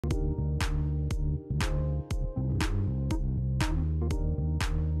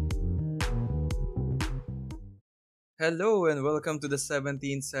Hello and welcome to the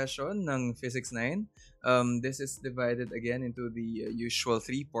 17th session ng Physics 9. This is divided again into the usual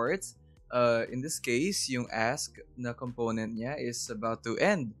three parts. In this case, yung ask na component niya is about to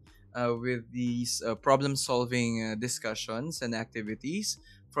end with these problem-solving discussions and activities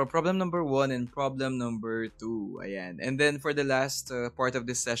for problem number 1 and problem number 2. Ayan. And then for the last part of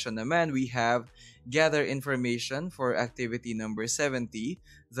this session naman, we have gather information for activity number 70,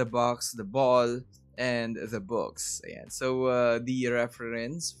 the box, the ball, and the books. Ayan. So, the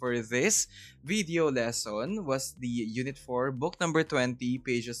reference for this video lesson was the Unit 4, Book number 20,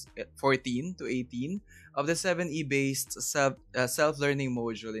 pages 14 to 18 of the 7E-based self-learning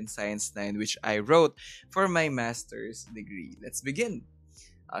module in Science 9, which I wrote for my master's degree. Let's begin.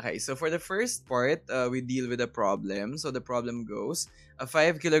 Okay, so for the first part, we deal with a problem. So the problem goes, a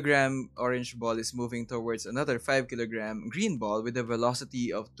 5 kilogram orange ball is moving towards another 5 kilogram green ball with a velocity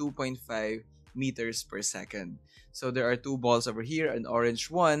of 2.5 meters per second. So there are two balls over here, an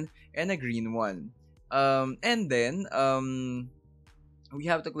orange one and a green one. And then we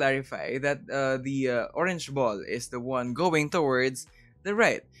have to clarify that the orange ball is the one going towards the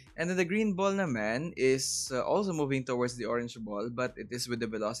right. And then the green ball naman is also moving towards the orange ball, but it is with the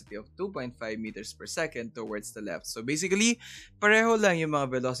velocity of 2.5 meters per second towards the left. So basically, pareho lang yung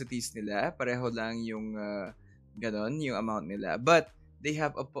mga velocities nila, pareho lang yung ganon, yung amount nila. But they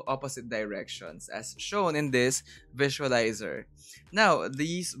have opposite directions as shown in this visualizer. Now,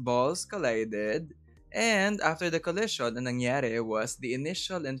 these balls collided, and after the collision, ang nangyari was the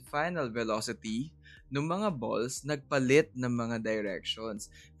initial and final velocity ng mga balls nagpalit ng mga directions.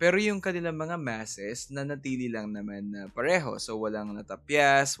 Pero yung kanilang mga masses nanatili lang naman na pareho. So, walang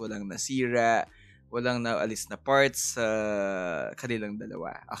natapyas, walang nasira, walang naalis na parts sa kanilang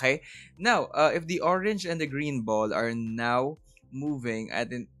dalawa. Okay? Now, if the orange and the green ball are now moving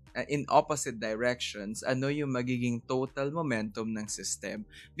in opposite directions, ano yung magiging total momentum ng system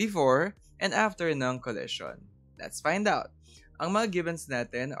before and after ng collision? Let's find out. Ang mga givens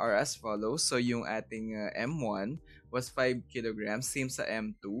natin are as follows. So yung ating M1 was 5 kilograms, same sa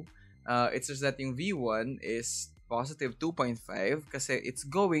M2. It's just that yung V1 is positive 2.5 kasi it's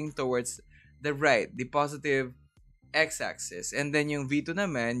going towards the right, the positive x-axis. And then yung V2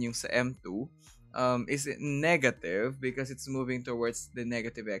 naman, yung sa M2, is negative because it's moving towards the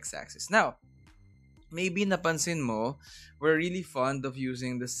negative x-axis. Now, maybe napansin mo, we're really fond of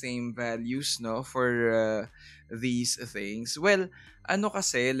using the same values, no, for these things. Well, ano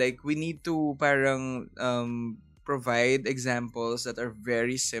kasi, like, we need to parang provide examples that are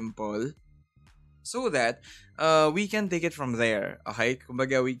very simple so that we can take it from there. Okay?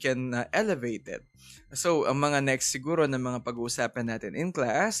 Kumbaga, we can elevate it. So, ang mga next siguro na mga pag-uusapan natin in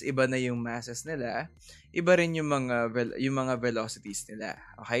class, iba na yung masses nila, iba rin yung mga velocities nila.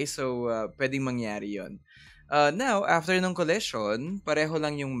 Okay? So, pwedeng mangyari yon. Now, after ng collision, pareho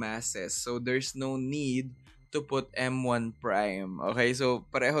lang yung masses. So, there's no need to put M1 prime. Okay? So,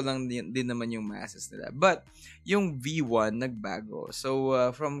 pareho lang din naman yung masses nila. But, yung V1 nagbago. So,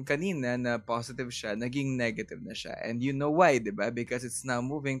 from kanina na positive siya, naging negative na siya. And you know why, diba? Because it's now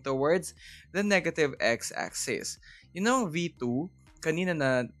moving towards the negative x-axis. You know, V2, kanina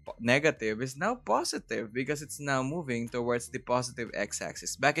na negative is now positive because it's now moving towards the positive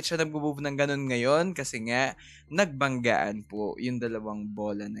x-axis. Bakit siya nag-move ng ganun ngayon? Kasi nga, nagbanggaan po yung dalawang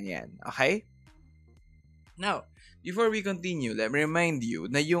bola na yan. Okay? Now, before we continue, let me remind you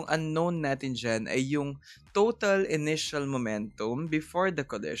na yung unknown natin dyan ay yung total initial momentum before the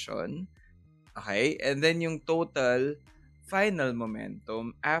collision. Okay? And then yung total final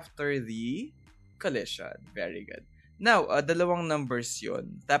momentum after the collision. Very good. Now, dalawang numbers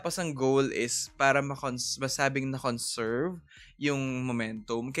yon. Tapos ang goal is para masabing na-conserve yung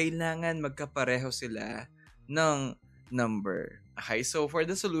momentum, kailangan magkapareho sila ng number. Okay, so for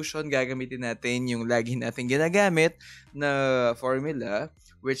the solution, gagamitin natin yung lagi natin ginagamit na formula,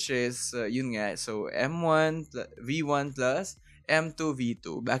 which is, yun nga, so M1, V1 plus M2, V2.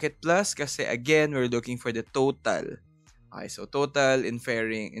 Bakit plus? Kasi again, we're looking for the total. Okay, so total, infer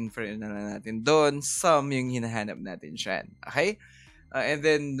na natin doon, sum yung hinahanap natin dyan. Okay? And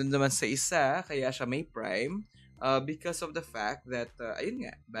then, dun naman sa isa, kaya siya may prime, because of the fact that, ayun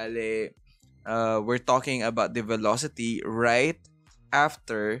nga, bale, we're talking about the velocity right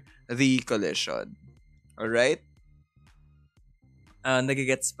after the collision. Alright?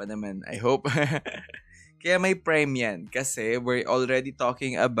 Nagigets pa naman, I hope. Kaya may prime yan kasi we're already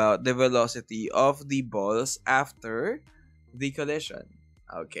talking about the velocity of the balls after the collision.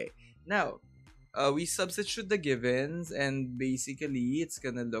 Okay. Now, we substitute the givens and basically it's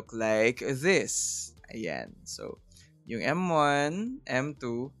gonna look like this. Ayan. So, yung M1,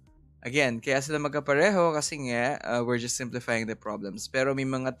 M2, Again, kaya sila magkapareho kasi nga, we're just simplifying the problems. Pero may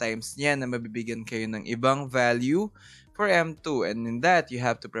mga times niyan na mabibigyan kayo ng ibang value for M2. And in that, you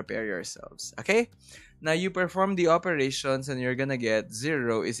have to prepare yourselves. Okay? Now, you perform the operations and you're gonna get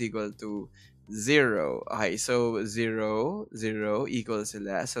 0 is equal to 0. Okay, so 0, 0 equals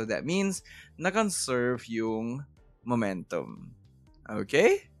sila. So that means na-conserve yung momentum.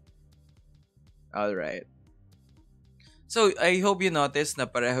 Okay? Alright. So, I hope you noticed na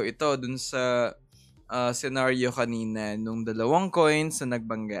pareho ito dun sa scenario kanina nung dalawang coins na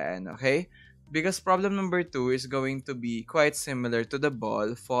nagbanggaan, okay? Because problem number 2 is going to be quite similar to the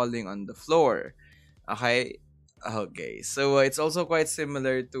ball falling on the floor. Okay? Okay. So, it's also quite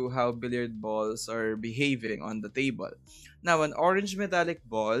similar to how billiard balls are behaving on the table. Now, an orange metallic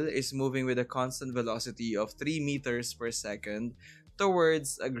ball is moving with a constant velocity of 3 meters per second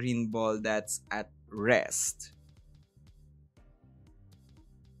towards a green ball that's at rest.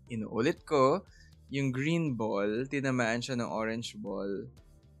 Inuulit ko, yung green ball, tinamaan siya ng orange ball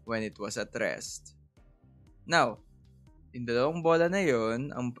when it was at rest. Now, yung dalawang bola na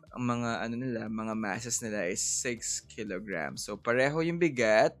yon, ang mga mga masses nila is 6 kilograms. So pareho yung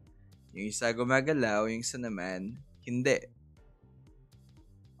bigat, yung isa gumagalaw, yung isa naman hindi.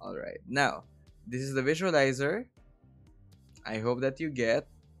 Alright, now, this is the visualizer. I hope that you get.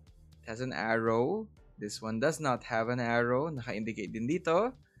 It has an arrow. This one does not have an arrow. Naka-indicate din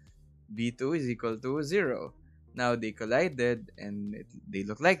dito. V2 is equal to 0. Now, they collided and they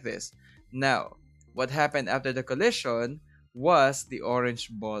look like this. Now, what happened after the collision was the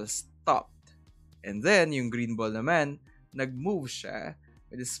orange ball stopped. And then, yung green ball naman, nag-move siya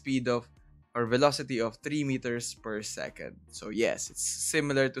with a speed of or velocity of 3 meters per second. So, yes, it's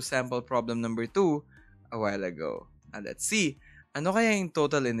similar to sample problem number 2 a while ago. Now, let's see. Ano kaya yung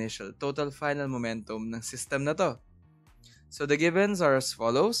total final momentum ng system na to? So, the givens are as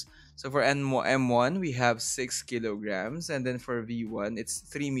follows. So for M1, we have 6 kilograms. And then for V1, it's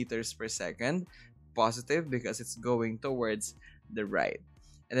 3 meters per second. Positive because it's going towards the right.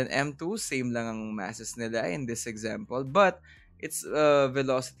 And then M2, same lang ang masses nila in this example. But its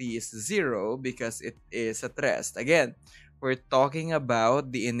velocity is 0 because it is at rest. Again, we're talking about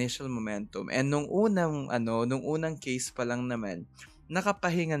the initial momentum. And nung unang case pa lang naman,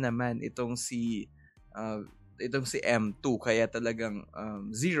 nakapahinga naman itong si M2 kaya talagang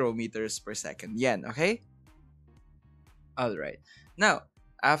 0 meters per second yan, okay? Alright. Now,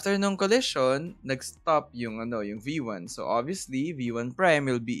 after nung collision, nag-stop yung V1. So obviously, V1 prime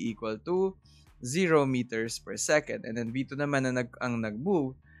will be equal to 0 meters per second. And then V2 naman ang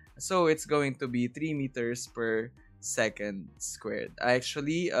nag-move. So it's going to be 3 meters per second squared.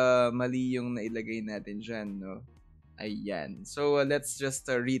 Actually, mali yung nailagay natin dyan, no? Ayan. So let's just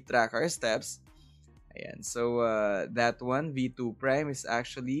retrack our steps. Ayan. So, that one, V2 prime, is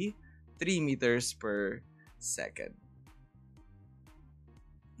actually 3 meters per second.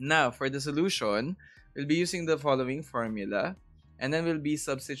 Now, for the solution, we'll be using the following formula, and then we'll be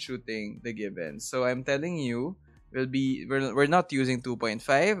substituting the given. So, I'm telling you, we're not using 2.5,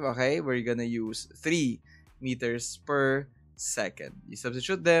 okay? We're gonna use 3 meters per second. You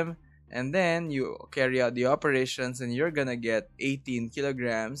substitute them, and then you carry out the operations, and you're gonna get 18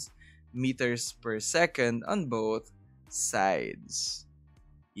 kilograms meters per second on both sides.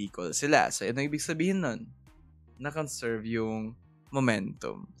 Equal sila. So, ito ibig sabihin nun. Na-conserve yung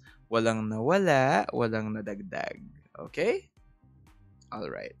momentum. Walang nawala, walang nadagdag. Okay?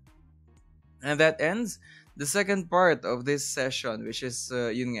 Alright. And that ends the second part of this session, which is,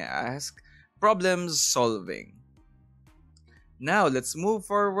 ask problems solving. Now, let's move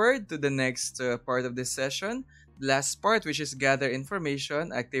forward to the next part of this session. Last part, which is gather information,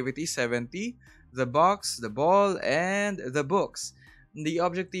 activity 70, the box, the ball, and the books. The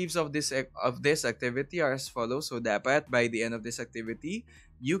objectives of this activity are as follows. So dapat by the end of this activity,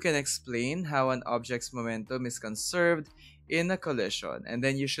 you can explain how an object's momentum is conserved in a collision, and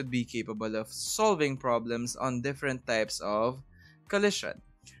then you should be capable of solving problems on different types of collision.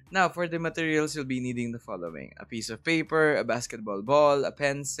 Now, for the materials, you'll be needing the following: a piece of paper, a basketball ball, a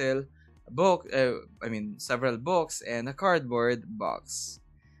pencil, several books, and a cardboard box.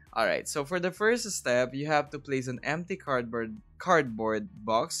 Alright, so for the first step, you have to place an empty cardboard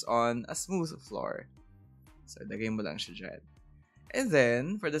box on a smooth floor. So, lagay mo lang siya dyan. And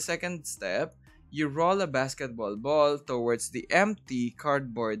then, for the second step, you roll a basketball ball towards the empty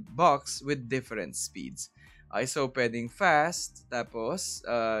cardboard box with different speeds. Okay, so pwedeng fast, tapos,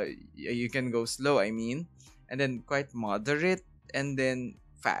 you can go slow, and then quite moderate, and then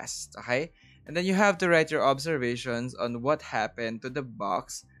fast, okay? And then you have to write your observations on what happened to the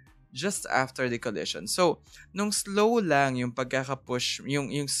box just after the collision. So, nung slow lang yung pagkaka-push,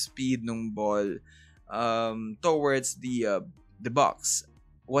 yung speed ng ball towards the box,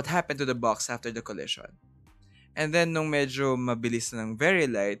 what happened to the box after the collision? And then, nung medyo mabilis na ng very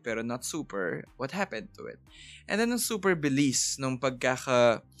light, pero not super, what happened to it? And then, nung super bilis, nung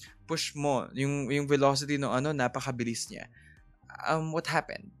pagkaka-push mo, yung velocity ng napakabilis niya, what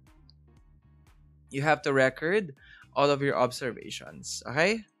happened? You have to record all of your observations,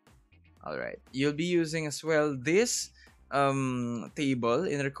 okay? All right. You'll be using as well this table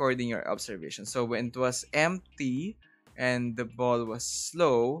in recording your observations. So when it was empty and the ball was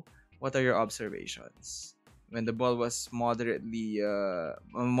slow, what are your observations? When the ball was moderate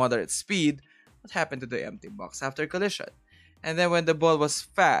speed, what happened to the empty box after collision? And then when the ball was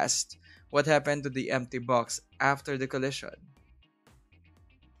fast, what happened to the empty box after the collision?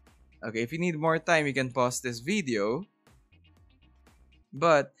 Okay, if you need more time, you can pause this video.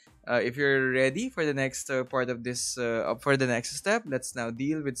 But if you're ready for the next part of this, for the next step, let's now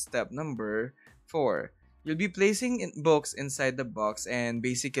deal with step number 4. You'll be placing books inside the box and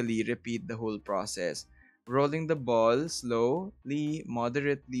basically repeat the whole process. Rolling the ball slowly,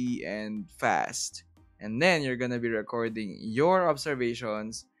 moderately, and fast. And then you're gonna be recording your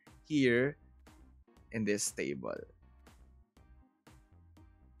observations here in this table.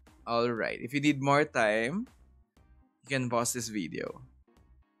 Alright, if you need more time, you can pause this video.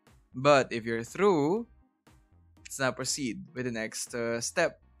 But if you're through, let's now proceed with the next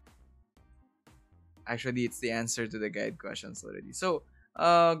step. Actually, it's the answer to the guide questions already. So,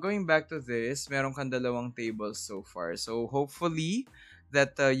 going back to this, meron kang dalawang tables so far. So, hopefully,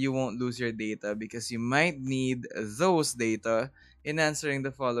 that you won't lose your data because you might need those data in answering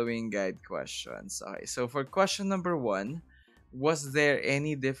the following guide questions. Okay, so for question number 1, was there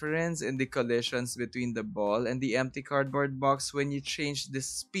any difference in the collisions between the ball and the empty cardboard box when you changed the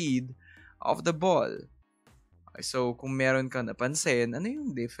speed of the ball? Okay, so kung meron kang napansin, ano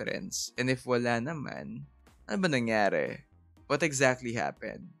yung difference? And if wala naman, ano ba nangyari? What exactly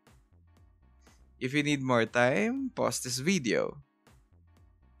happened? If you need more time, pause this video.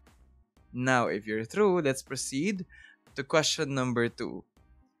 Now, if you're through, let's proceed to question number 2.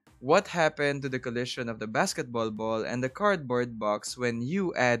 What happened to the collision of the basketball ball and the cardboard box when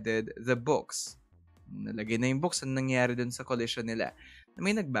you added the books? Nalagay na yung books, ano nangyari dun sa collision nila?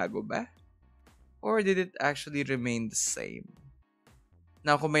 May nagbago ba? Or did it actually remain the same?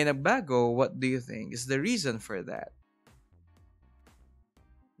 Now, kung may nagbago, what do you think is the reason for that?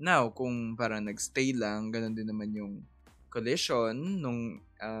 Now, kung parang nagstay lang, ganun din naman yung collision nung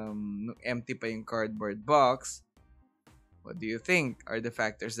empty pa yung cardboard box, what do you think are the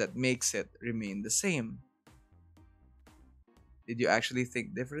factors that makes it remain the same? Did you actually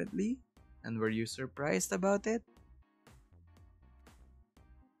think differently? And were you surprised about it?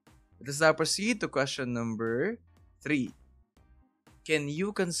 Let us now proceed to question number 3. Can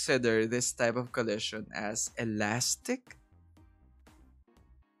you consider this type of collision as elastic?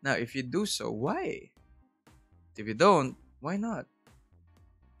 Now, if you do so, why? If you don't, why not?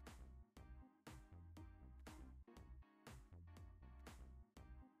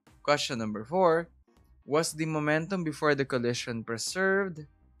 Question number 4. Was the momentum before the collision preserved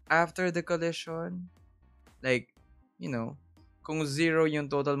after the collision? Like, kung 0 yung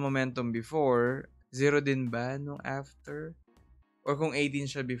total momentum before, 0 din ba nung after? Or kung 18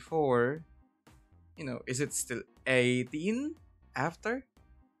 siya before, is it still 18 after?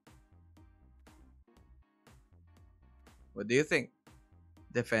 What do you think?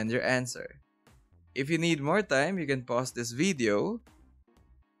 Defend your answer. If you need more time, you can pause this video.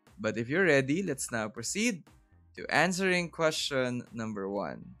 But if you're ready, let's now proceed to answering question number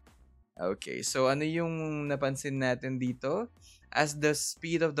 1. Okay, so ano yung napansin natin dito? As the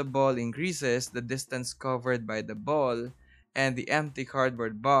speed of the ball increases, the distance covered by the ball and the empty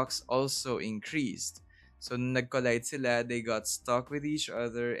cardboard box also increased. So nung nag-collide sila, they got stuck with each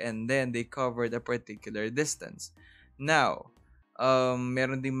other and then they covered a particular distance. Now,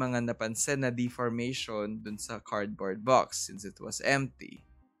 meron ding mga napansin na deformation dun sa cardboard box since it was empty.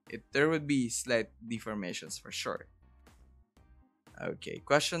 There would be slight deformations for sure. Okay,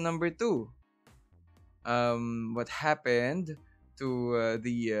 question number 2. What happened to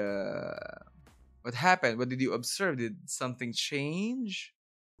what happened? What did you observe? Did something change?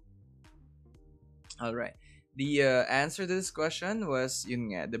 All right. The answer to this question was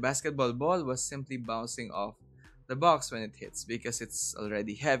the basketball ball was simply bouncing off the box when it hits because it's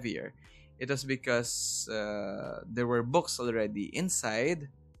already heavier. It was because there were books already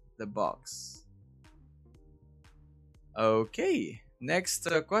inside the box. Okay, next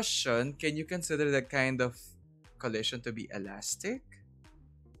question. Can you consider that kind of collision to be elastic?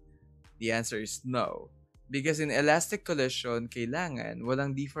 The answer is no. Because in elastic collision, kailangan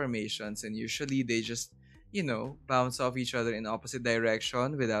walang deformations, and usually they just, bounce off each other in opposite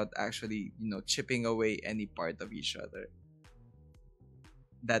direction without actually, chipping away any part of each other.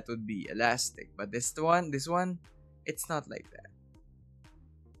 That would be elastic. But this one, it's not like that.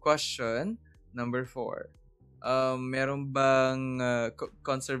 Question number 4. Meron bang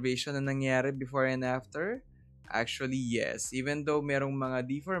conservation na nangyari before and after? Actually, yes. Even though merong mga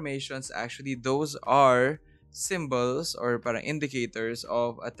deformations, actually those are symbols or parang indicators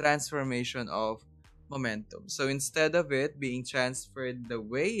of a transformation of momentum. So instead of it being transferred the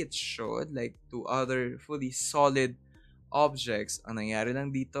way it should, like to other fully solid objects, ang nangyari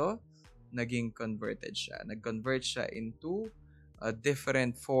lang dito, naging converted siya. Nag-convert siya into a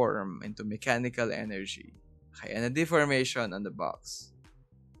different form, into mechanical energy. Okay, and a deformation on the box.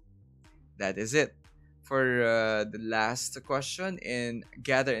 That is it for the last question in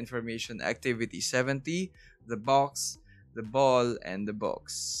Gather Information Activity 70, the box, the ball, and the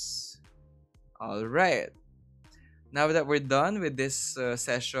box. All right. Now that we're done with this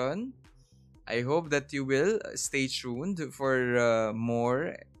session, I hope that you will stay tuned for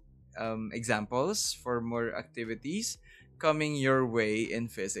more examples, for more activities coming your way in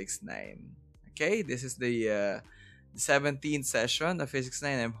Physics 9. Okay, this is the 17th session of Physics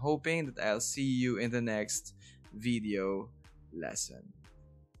 9. I'm hoping that I'll see you in the next video lesson.